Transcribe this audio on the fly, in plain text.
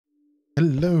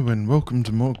Hello and welcome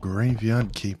to more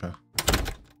Graveyard Keeper.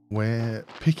 We're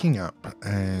picking up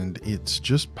and it's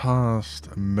just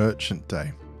past Merchant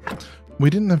Day. We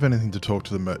didn't have anything to talk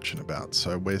to the merchant about,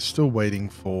 so we're still waiting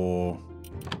for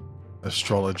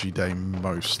Astrology Day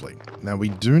mostly. Now we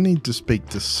do need to speak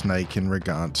to Snake in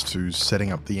regards to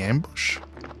setting up the ambush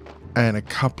and a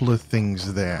couple of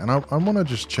things there, and I want to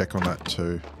just check on that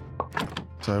too.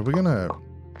 So we're going to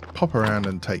pop around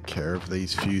and take care of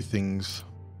these few things.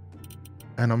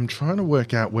 And I'm trying to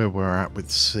work out where we're at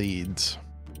with seeds.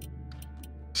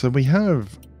 So we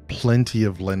have plenty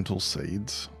of lentil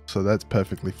seeds, so that's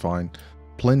perfectly fine.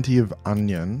 Plenty of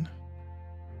onion,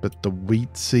 but the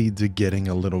wheat seeds are getting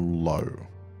a little low.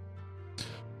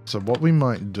 So what we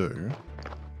might do...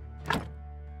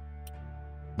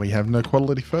 We have no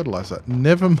quality fertilizer.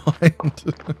 Never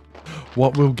mind.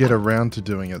 What we'll get around to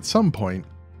doing at some point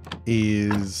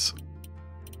is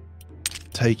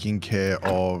taking care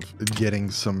of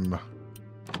getting some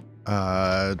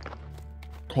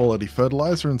quality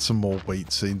fertilizer and some more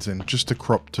wheat seeds in, just a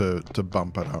crop to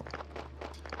bump it up.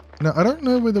 Now, I don't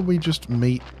know whether we just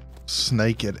meet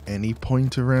Snake at any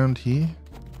point around here,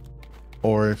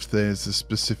 or if there's a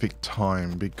specific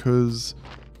time, because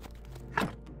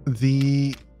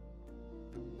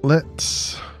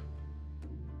let's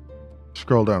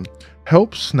scroll down.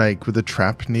 Help Snake with a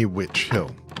trap near Witch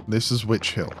Hill. This is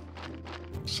Witch Hill.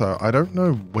 So I don't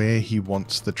know where he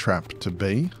wants the trap to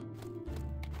be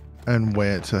and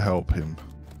where to help him.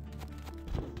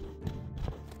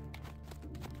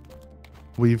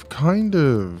 We've kind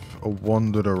of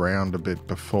wandered around a bit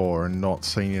before and not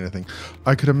seen anything.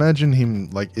 I could imagine him,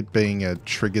 like, it being a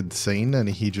triggered scene and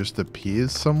he just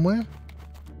appears somewhere.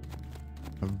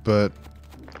 But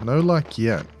no luck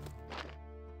yet.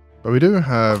 But we do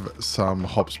have some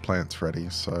hops plants ready,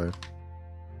 so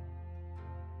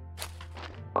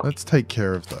let's take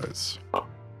care of those.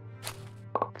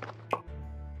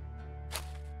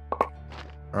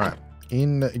 Alright,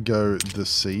 in go the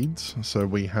seeds. So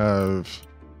we have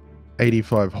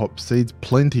 85 hop seeds,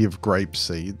 plenty of grape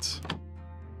seeds.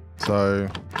 So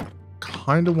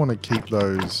kind of want to keep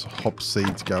those hop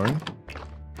seeds going.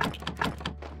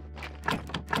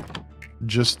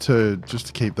 Just to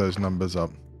keep those numbers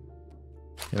up.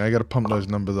 You know, I gotta pump those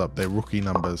numbers up. They're rookie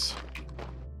numbers.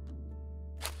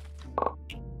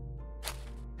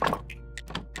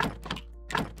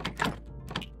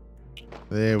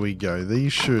 There we go.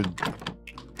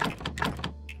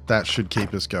 That should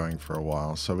keep us going for a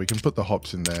while. So we can put the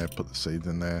hops in there, put the seeds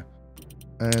in there,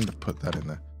 and put that in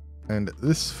there. And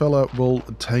this fella will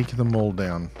take them all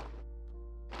down.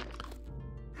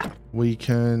 We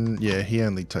can... Yeah, he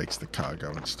only takes the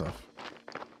cargo and stuff.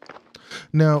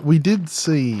 Now, we did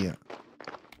see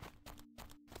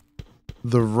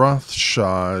the Wrath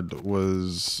Shard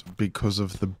was because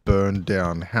of the burned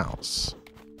down house,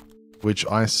 which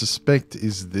I suspect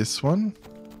is this one.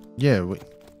 Yeah,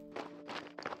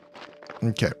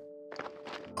 okay.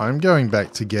 I'm going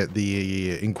back to get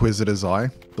the Inquisitor's Eye,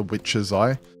 the Witch's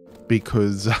Eye,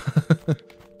 because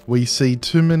we see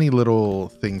too many little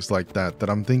things like that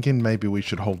I'm thinking maybe we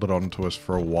should hold it on to us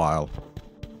for a while.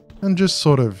 And just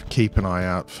sort of keep an eye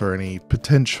out for any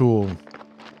potential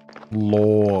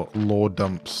lore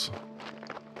dumps.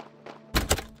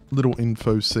 Little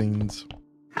info scenes.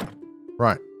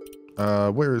 Right.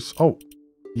 Where is... Oh,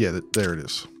 yeah, there it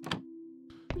is.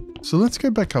 So let's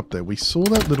go back up there. We saw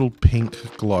that little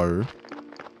pink glow.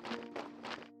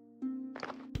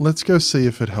 Let's go see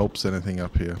if it helps anything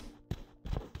up here.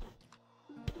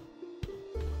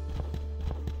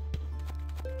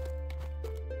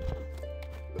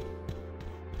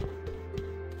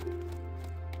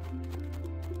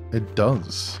 It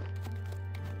does.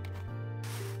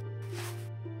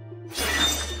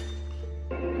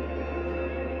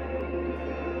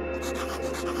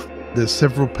 There's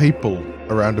several people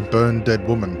around a burned dead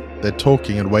woman. They're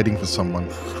talking and waiting for someone.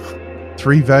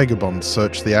 3 vagabonds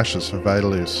search the ashes for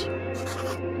values.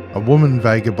 A woman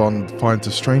vagabond finds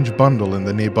a strange bundle in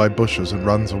the nearby bushes and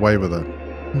runs away with it.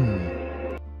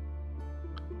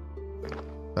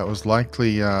 That was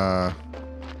likely a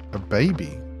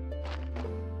baby.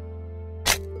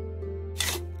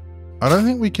 I don't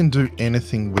think we can do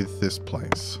anything with this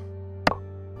place.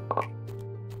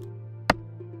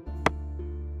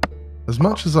 As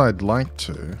much as I'd like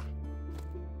to.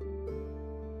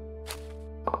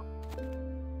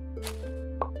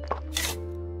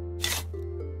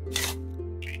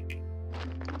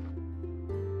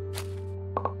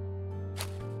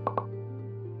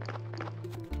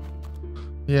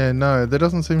 Yeah, no, there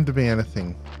doesn't seem to be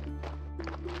anything.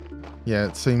 Yeah,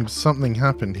 it seems something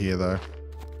happened here though.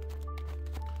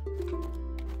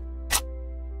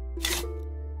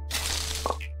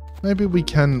 Maybe we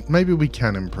can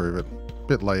improve it a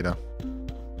bit later.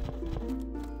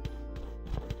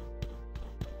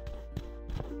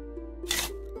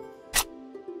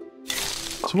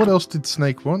 So what else did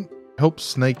Snake want? Help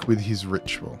Snake with his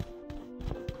ritual.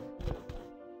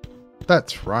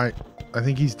 That's right. I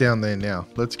think he's down there now.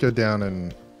 Let's go down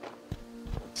and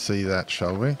see that,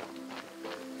 shall we?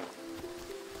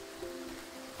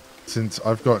 Since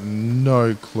I've got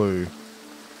no clue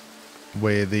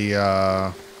where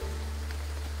the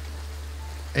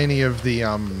any of the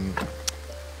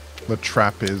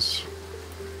trap is.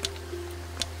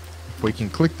 If we can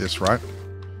click this, right?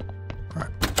 Right.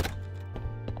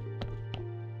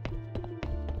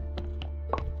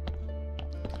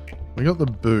 We got the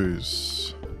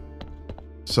booze.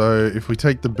 So if we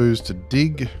take the booze to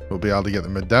dig, we'll be able to get the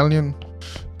medallion,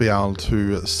 be able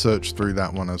to search through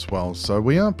that one as well. So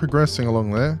we are progressing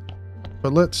along there,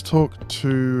 but let's talk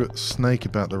to Snake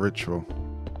about the ritual.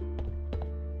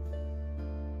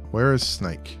 Where is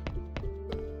Snake?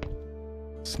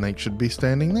 Snake should be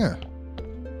standing there.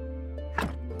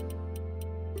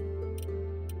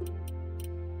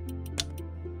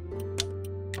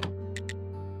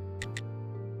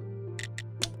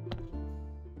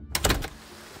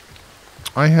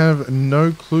 I have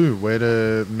no clue where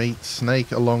to meet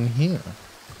Snake along here.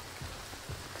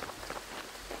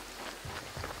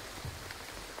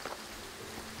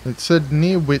 It said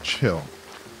near Witch Hill.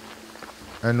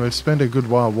 And we've spent a good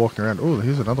while walking around. Oh,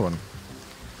 here's another one.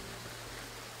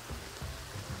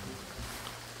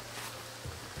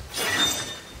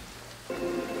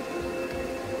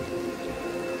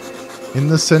 In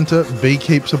the center,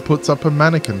 Beekeeper puts up a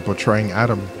mannequin portraying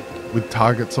Adam, with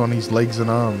targets on his legs and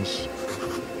arms.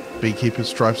 Beekeeper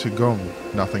strikes a gong.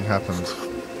 Nothing happens.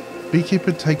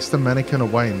 Beekeeper takes the mannequin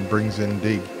away and brings in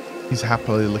Dig. He's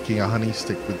happily licking a honey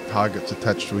stick with targets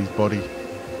attached to his body.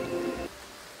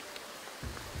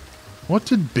 What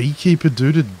did Beekeeper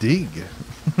do to Dig?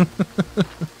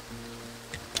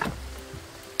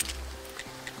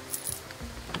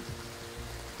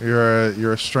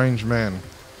 You're a strange man.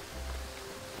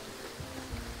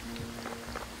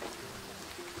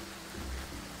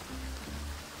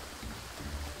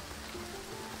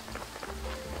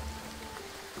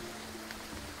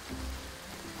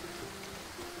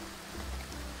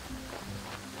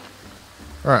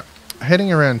 Alright,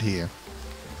 heading around here.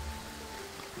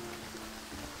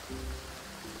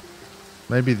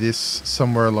 Maybe this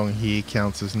somewhere along here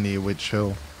counts as near Witch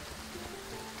Hill.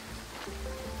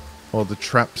 Or the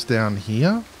traps down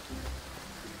here?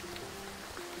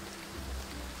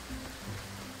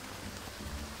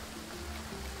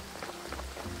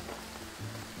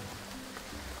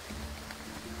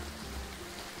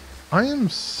 I am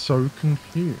so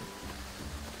confused.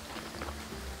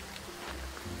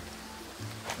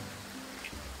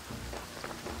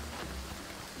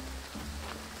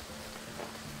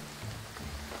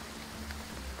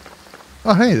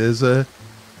 Oh, hey, there's a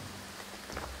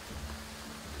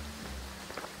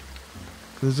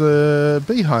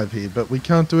beehive here, but we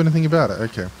can't do anything about it.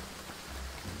 Okay.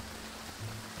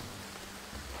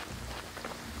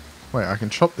 Wait, I can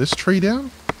chop this tree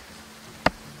down?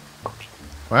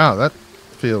 Wow, that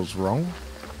feels wrong.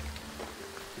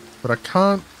 But I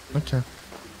can't... Okay.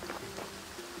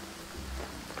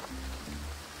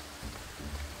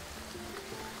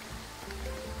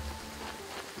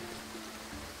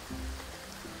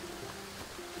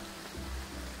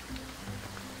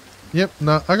 Yep,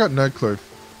 no, I got no clue.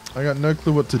 I got no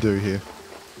clue what to do here.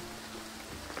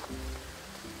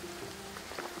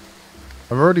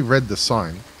 I've already read the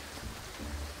sign.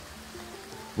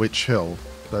 Witch Hill.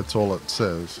 That's all it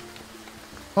says.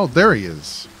 Oh, there he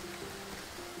is.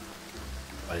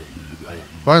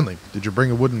 Finally, did you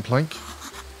bring a wooden plank?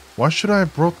 Why should I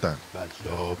have brought that?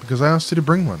 Because I asked you to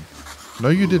bring one. No,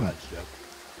 you didn't.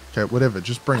 Okay, whatever.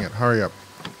 Just bring it. Hurry up.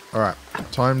 Alright,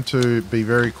 time to be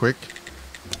very quick.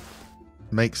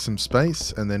 Make some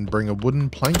space and then bring a wooden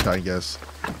plank, I guess.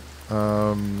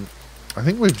 I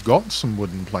think we've got some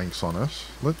wooden planks on us.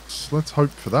 Let's hope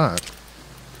for that.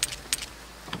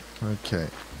 Okay.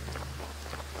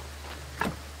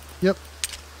 Yep.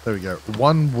 There we go.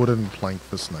 One wooden plank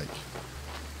for Snake.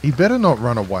 He better not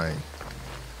run away.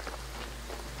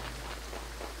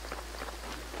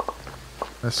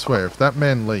 I swear, if that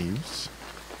man leaves...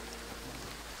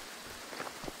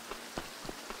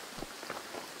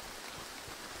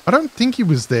 I don't think he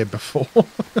was there before.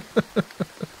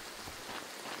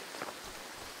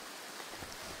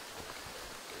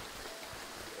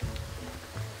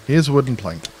 Here's a wooden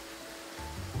plank.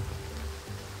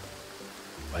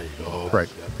 Great.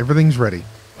 Everything's ready.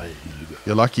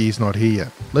 You're lucky he's not here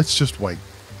yet. Let's just wait.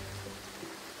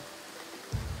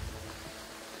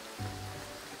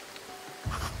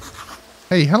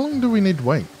 Hey, how long do we need to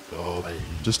wait?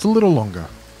 Just a little longer.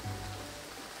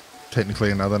 Technically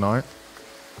another night.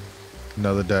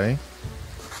 Another day.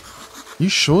 You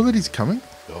sure that he's coming?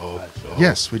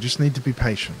 Yes, we just need to be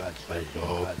patient.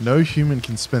 No human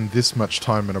can spend this much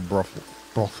time in a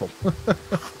brothel.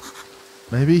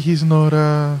 Maybe he's not,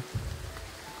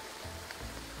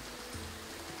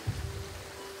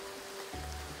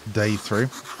 Day 3.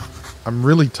 I'm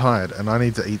really tired and I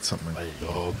need to eat something.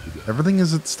 Everything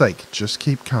is at stake. Just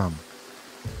keep calm.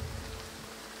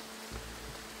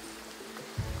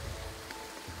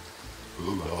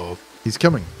 He's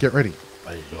coming. Get ready.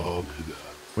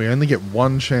 We only get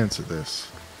one chance at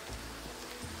this.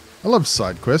 I love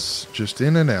side quests. Just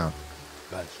in and out.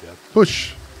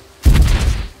 Push.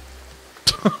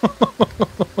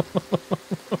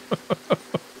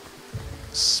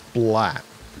 Splat.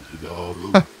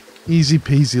 Easy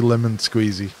peasy lemon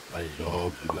squeezy.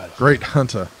 Great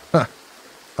hunter. Ha.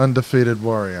 Undefeated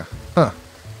warrior. Huh.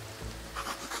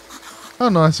 How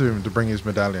nice of him to bring his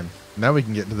medallion. Now we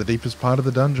can get to the deepest part of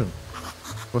the dungeon.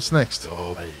 What's next?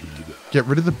 Get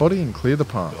rid of the body and clear the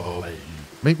path.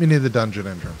 Meet me near the dungeon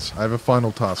entrance. I have a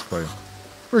final task for you.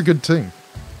 We're a good team.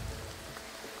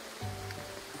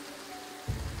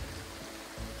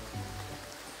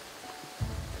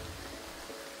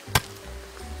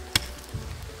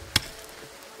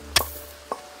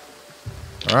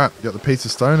 Alright, got the piece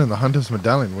of stone and the hunter's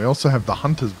medallion. We also have the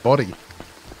hunter's body.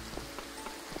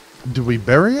 Do we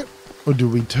bury it? Or do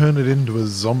we turn it into a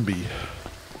zombie?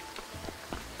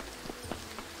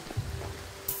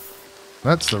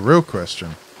 That's the real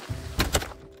question.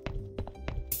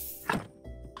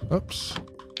 Oops.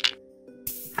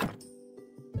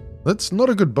 That's not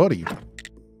a good body.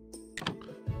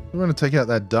 We're going to take out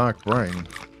that dark brain.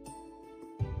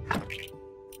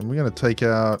 And we're going to take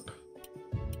out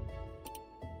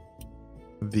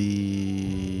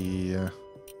the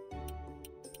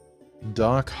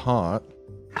dark heart.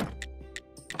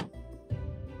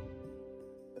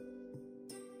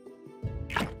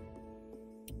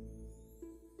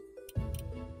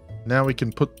 Now we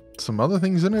can put some other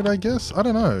things in it, I guess? I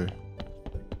don't know.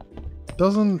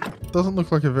 Doesn't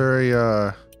look like a very,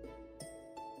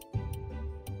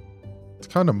 it's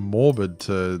kind of morbid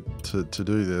to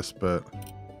do this, but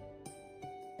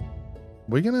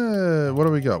we're gonna, what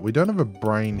do we got? We don't have a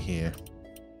brain here.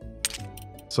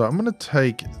 So I'm gonna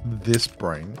take this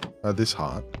brain, this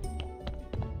heart.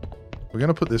 We're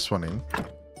gonna put this one in.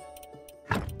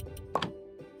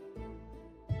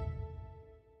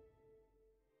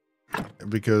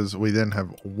 Because we then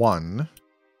have one.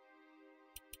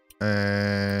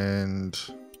 And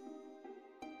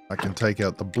I can take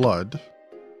out the blood.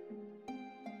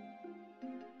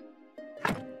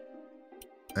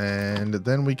 And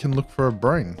then we can look for a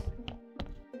brain.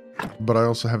 But I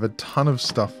also have a ton of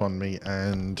stuff on me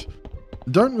and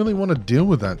don't really want to deal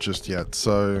with that just yet.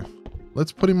 So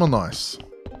let's put him on ice.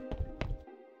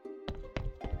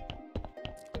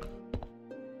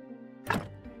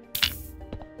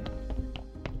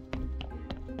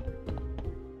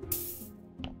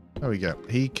 There we go.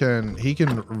 He can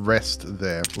rest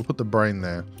there. We'll put the brain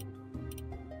there.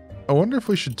 I wonder if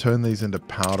we should turn these into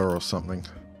powder or something.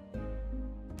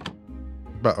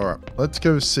 But alright, let's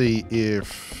go see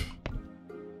if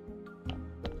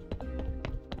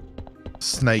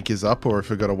Snake is up or if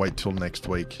we've got to wait till next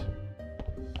week.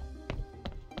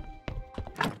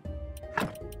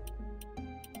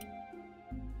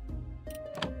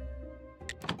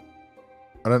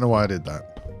 I don't know why I did that.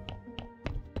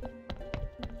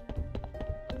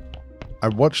 I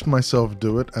watched myself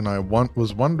do it and I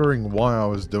was wondering why I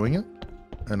was doing it,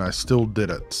 and I still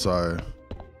did it, so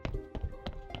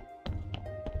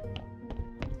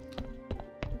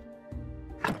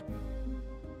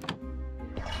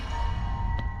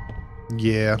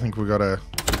yeah, I think we gotta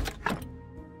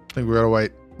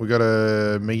wait. We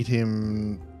gotta meet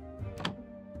him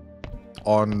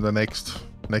on the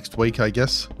next week, I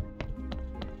guess.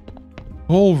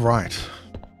 All right.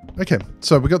 Okay,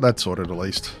 so we got that sorted at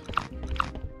least.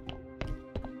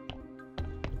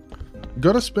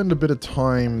 Got to spend a bit of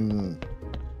time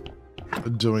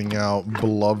doing our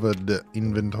beloved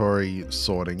inventory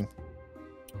sorting.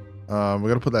 We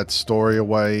got to put that story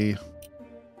away.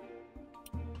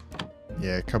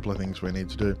 Yeah, a couple of things we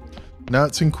need to do. Now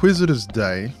it's Inquisitor's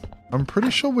Day. I'm pretty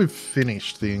sure we've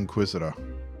finished the Inquisitor.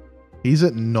 He's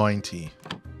at 90.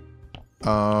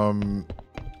 So I'm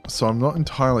not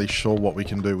entirely sure what we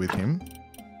can do with him.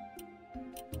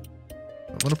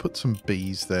 I'm going to put some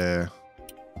bees there.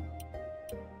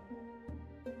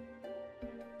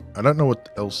 I don't know what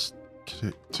else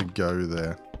to go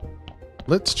there.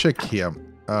 Let's check here.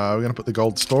 We're going to put the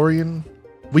gold story in.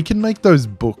 We can make those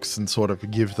books and sort of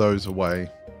give those away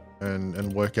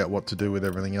and work out what to do with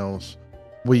everything else.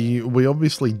 We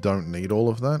obviously don't need all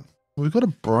of that. We've got a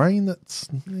brain that's,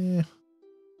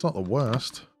 it's not the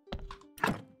worst.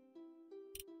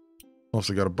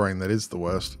 Also got a brain that is the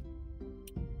worst.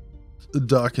 The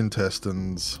dark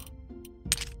intestines.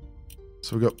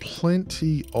 So we've got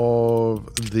plenty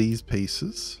of these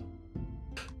pieces.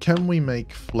 Can we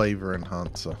make flavor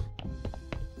enhancer?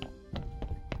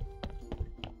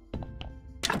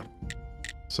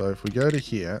 So if we go to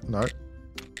here, no.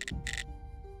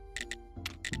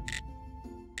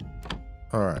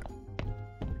 Alright.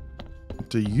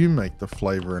 Do you make the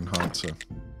flavor enhancer?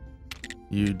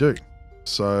 You do.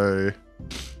 So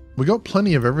we got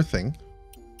plenty of everything.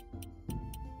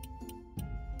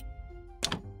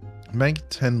 Make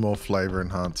 10 more flavor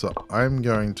enhancer. I'm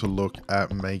going to look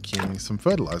at making some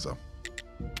fertilizer.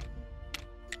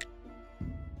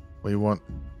 We want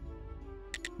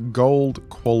gold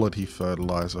quality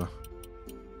fertilizer.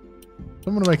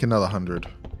 I'm going to make another 100.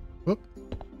 Whoop.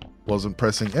 Wasn't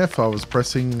pressing F, I was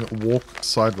pressing walk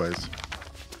sideways.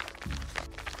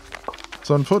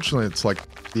 So unfortunately it's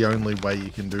like the only way you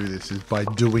can do this is by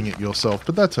doing it yourself,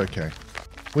 but that's okay.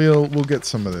 We'll get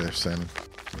some of this in.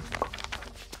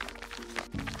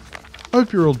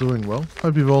 Hope you're all doing well.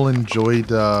 Hope you've all enjoyed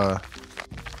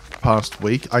past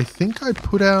week. I think I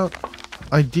put out...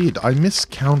 I did. I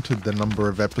miscounted the number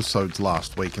of episodes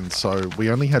last week, and so we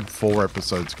only had 4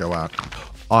 episodes go out.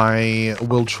 I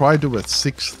will try to do a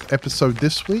 6th episode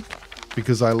this week,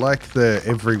 because I like the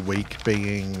every week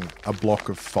being a block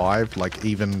of 5, like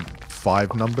even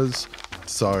 5 numbers.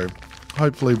 So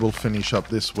hopefully we'll finish up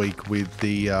this week with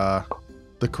the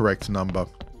correct number.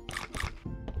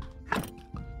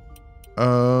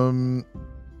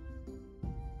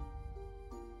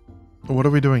 What are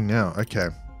we doing now? Okay.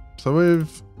 So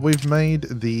we've made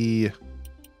the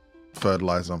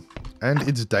fertilizer and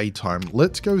it's daytime.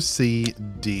 Let's go see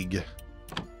Dig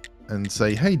and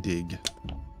say, hey Dig,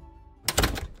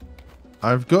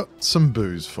 I've got some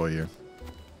booze for you.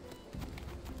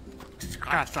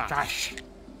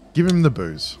 Give him the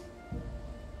booze.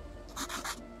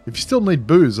 If you still need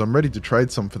booze, I'm ready to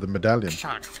trade some for the medallion.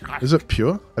 Is it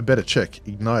pure? I better check.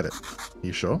 Ignite it. Are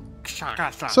you sure?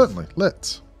 Certainly.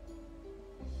 Let's.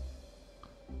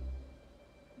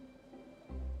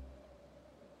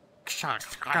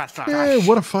 Yeah,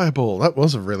 what a fireball. That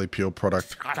was a really pure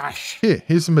product.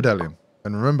 Here's the medallion.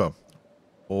 And remember,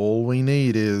 all we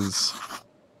need is...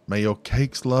 May your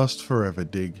cakes last forever,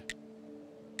 Dig.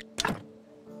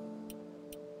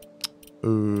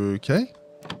 Okay.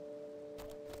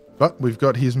 But we've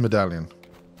got his medallion.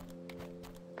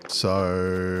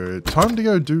 So, time to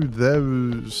go do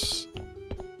those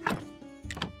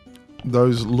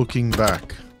looking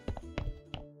back.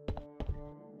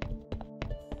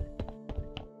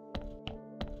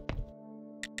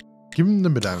 Give him the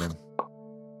medallion.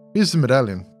 Here's the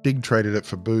medallion. Dig traded it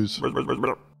for booze.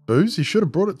 Booze? You should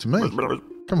have brought it to me.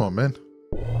 Come on, man.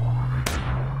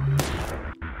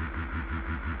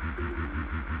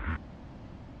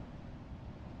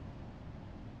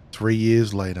 Three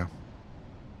years later.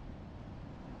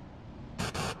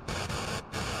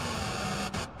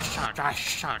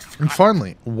 And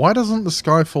finally, why doesn't the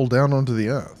sky fall down onto the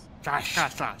earth?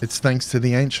 It's thanks to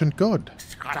the ancient god.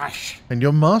 And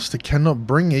your master cannot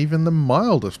bring even the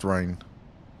mildest rain.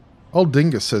 Old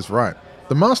Dingus says right.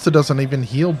 The master doesn't even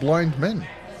heal blind men.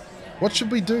 What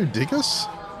should we do, Dingus?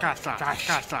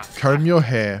 Comb your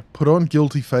hair, put on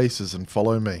guilty faces and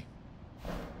follow me.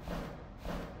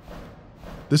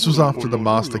 This was after the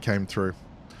master came through.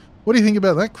 What do you think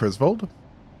about that, Cresvold?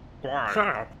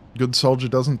 Good soldier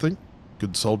doesn't think.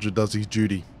 Good soldier does his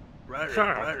duty.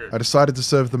 I decided to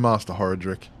serve the master,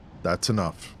 Horadric. That's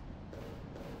enough.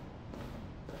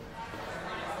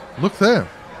 Look there.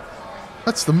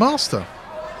 That's the master.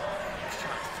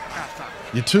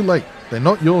 You're too late. They're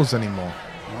not yours anymore.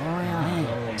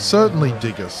 Certainly,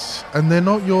 Diggus. And they're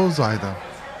not yours either.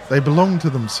 They belong to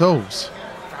themselves.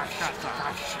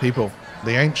 People,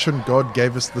 the ancient god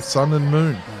gave us the sun and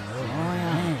moon.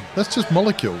 That's just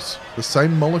molecules. The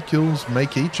same molecules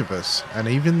make each of us, and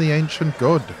even the ancient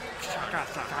god.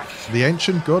 The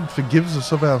ancient god forgives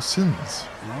us of our sins.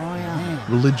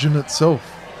 Religion itself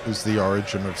is the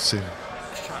origin of sin.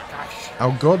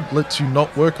 Our god lets you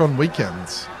not work on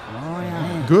weekends.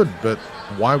 Good, but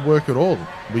why work at all?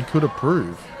 We could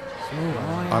approve.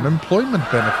 Unemployment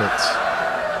benefits.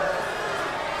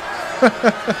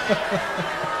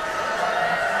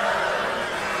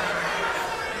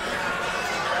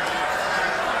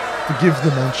 Forgive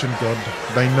them, ancient god.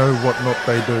 They know what not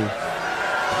they do.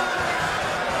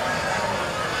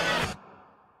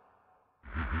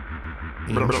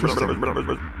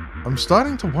 Interesting. I'm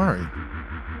starting to worry.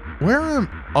 Where am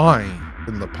I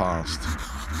in the past?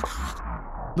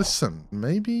 Listen,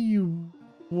 maybe you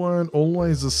weren't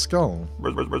always a skull.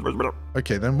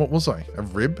 Okay, then what was I? A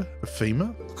rib? A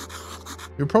femur?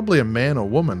 You're probably a man or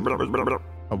woman.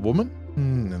 A woman?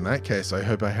 In that case, I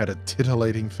hope I had a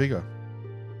titillating figure.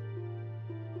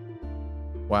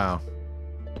 Wow.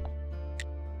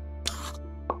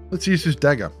 Let's use this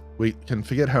dagger. We can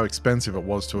forget how expensive it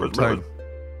was to obtain.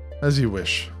 As you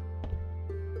wish.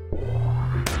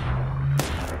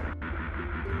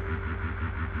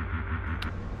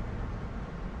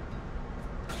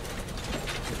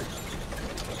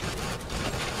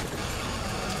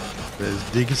 There's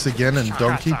Diggus again and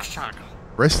Donkey.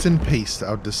 Rest in peace,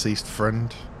 our deceased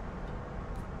friend.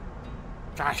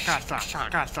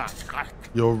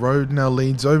 Your road now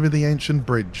leads over the ancient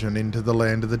bridge and into the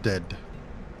land of the dead.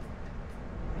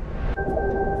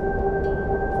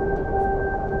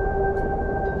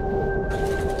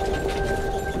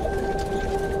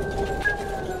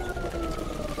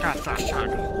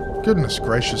 Goodness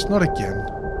gracious, not again.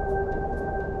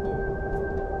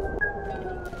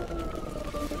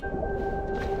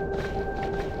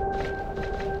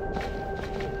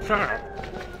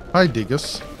 Hi,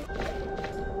 Diggus.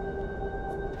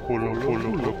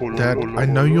 Dad, I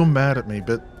know you're mad at me,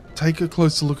 but take a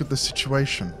closer look at the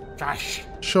situation.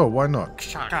 Sure, why not?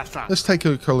 Let's take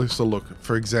a closer look,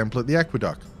 for example, at the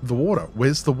aqueduct. The water.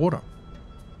 Where's the water?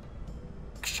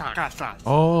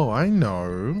 Oh, I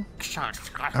know.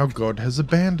 Our God has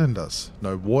abandoned us.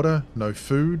 No water, no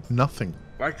food, nothing.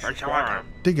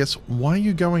 Diggus, why are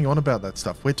you going on about that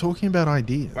stuff? We're talking about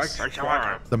ideas.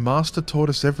 The Master taught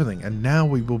us everything, and now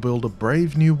we will build a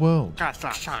brave new world.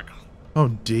 Oh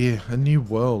dear, a new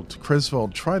world.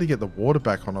 Cresvold, try to get the water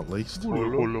back on at least.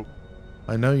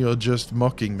 I know you're just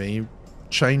mocking me.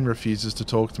 Shane refuses to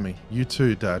talk to me. You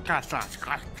too, Dad.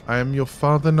 I am your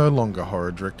father no longer,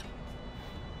 Horodrick.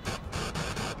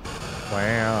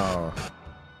 Wow.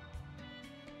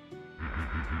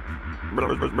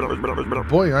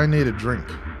 Boy, I need a drink.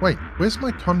 Wait, where's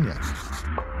my cognac?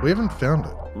 We haven't found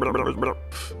it.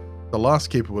 The last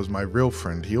keeper was my real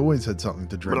friend. He always had something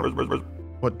to drink.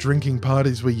 What drinking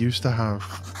parties we used to have.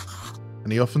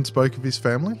 And he often spoke of his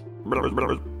family?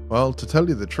 Well, to tell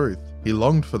you the truth, he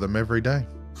longed for them every day.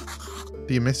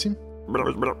 Do you miss him?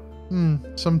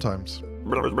 Sometimes.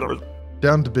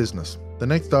 Down to business. The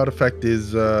next artifact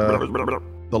is, the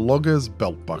logger's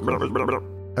belt buckle.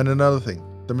 And another thing,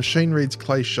 the machine reads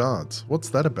clay shards. What's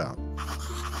that about?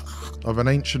 Of an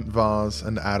ancient vase,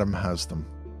 and Adam has them.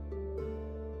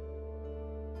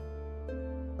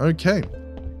 Okay.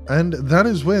 And that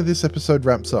is where this episode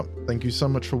wraps up. Thank you so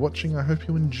much for watching. I hope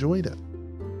you enjoyed it.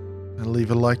 And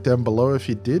leave a like down below if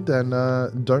you did. And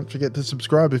don't forget to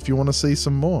subscribe if you want to see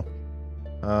some more.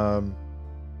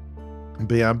 It'd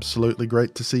be absolutely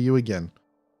great to see you again.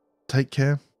 Take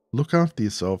care, look after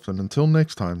yourself, and until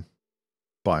next time,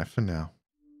 bye for now.